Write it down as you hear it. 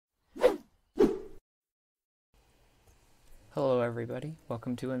Hello everybody,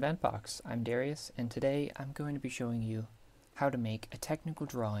 welcome to InventBox. I'm Darius, and today I'm going to be showing you how to make a technical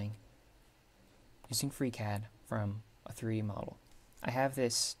drawing using FreeCAD from a 3D model. I have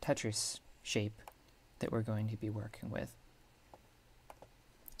this Tetris shape that we're going to be working with.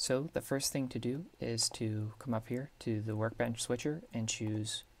 So the first thing to do is to come up here to the workbench switcher and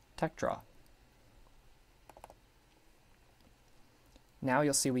choose TechDraw. Now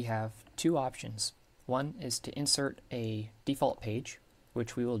you'll see we have two options. One is to insert a default page,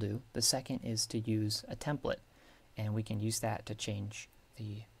 which we will do. The second is to use a template, and we can use that to change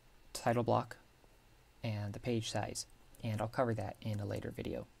the title block and the page size, and I'll cover that in a later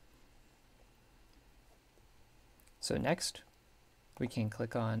video. So next, we can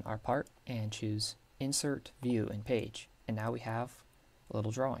click on our part and choose Insert View and Page, and now we have a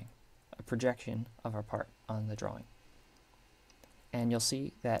little drawing, a projection of our part on the drawing. And you'll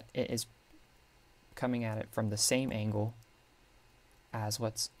see that it is coming at it from the same angle as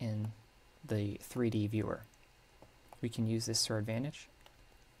what's in the 3D viewer. We can use this to our advantage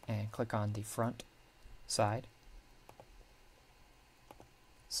and click on the front side,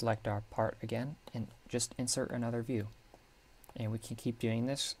 select our part again, and just insert another view. And we can keep doing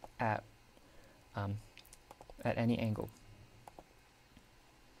this at any angle.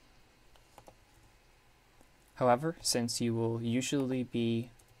 However, since you will usually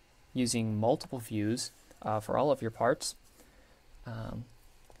be using multiple views for all of your parts,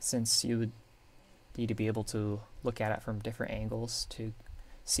 since you would need to be able to look at it from different angles to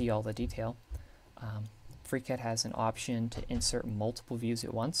see all the detail, FreeCAD has an option to insert multiple views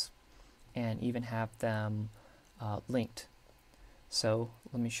at once and even have them linked. So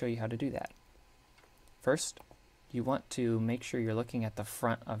let me show you how to do that. First, you want to make sure you're looking at the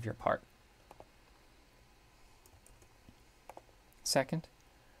front of your part. Second,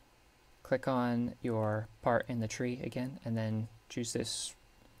 click on your part in the tree again, and then choose this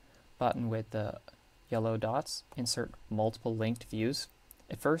button with the yellow dots, insert multiple linked views.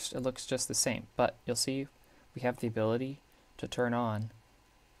 At first it looks just the same, but you'll see we have the ability to turn on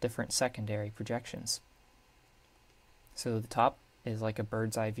different secondary projections. So the top is like a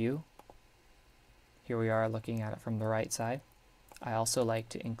bird's eye view. Here we are looking at it from the right side. I also like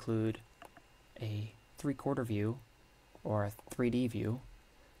to include a 3/4 view or a 3D view,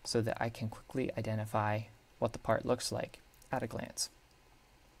 so that I can quickly identify what the part looks like at a glance.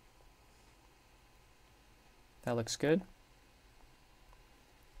 That looks good,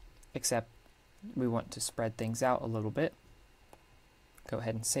 except we want to spread things out a little bit. Go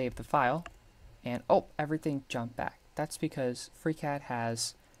ahead and save the file, and oh, everything jumped back. That's because FreeCAD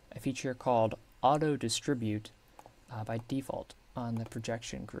has a feature called AutoDistribute by default on the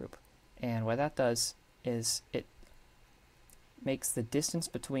projection group, and what that does is it makes the distance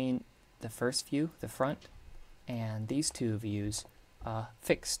between the first view, the front, and these two views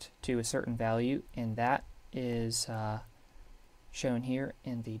fixed to a certain value, and that is shown here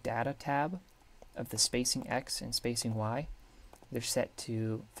in the Data tab of the spacing X and spacing Y. They're set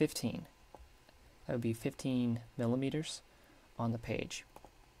to 15. That would be 15 millimeters on the page,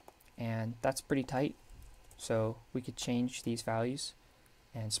 and that's pretty tight, so we could change these values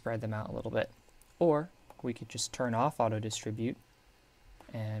and spread them out a little bit, or we could just turn off AutoDistribute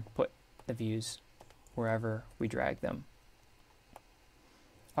and put the views wherever we drag them.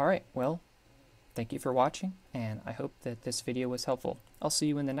 Alright, well, thank you for watching, and I hope that this video was helpful. I'll see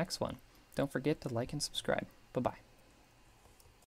you in the next one. Don't forget to like and subscribe. Bye-bye.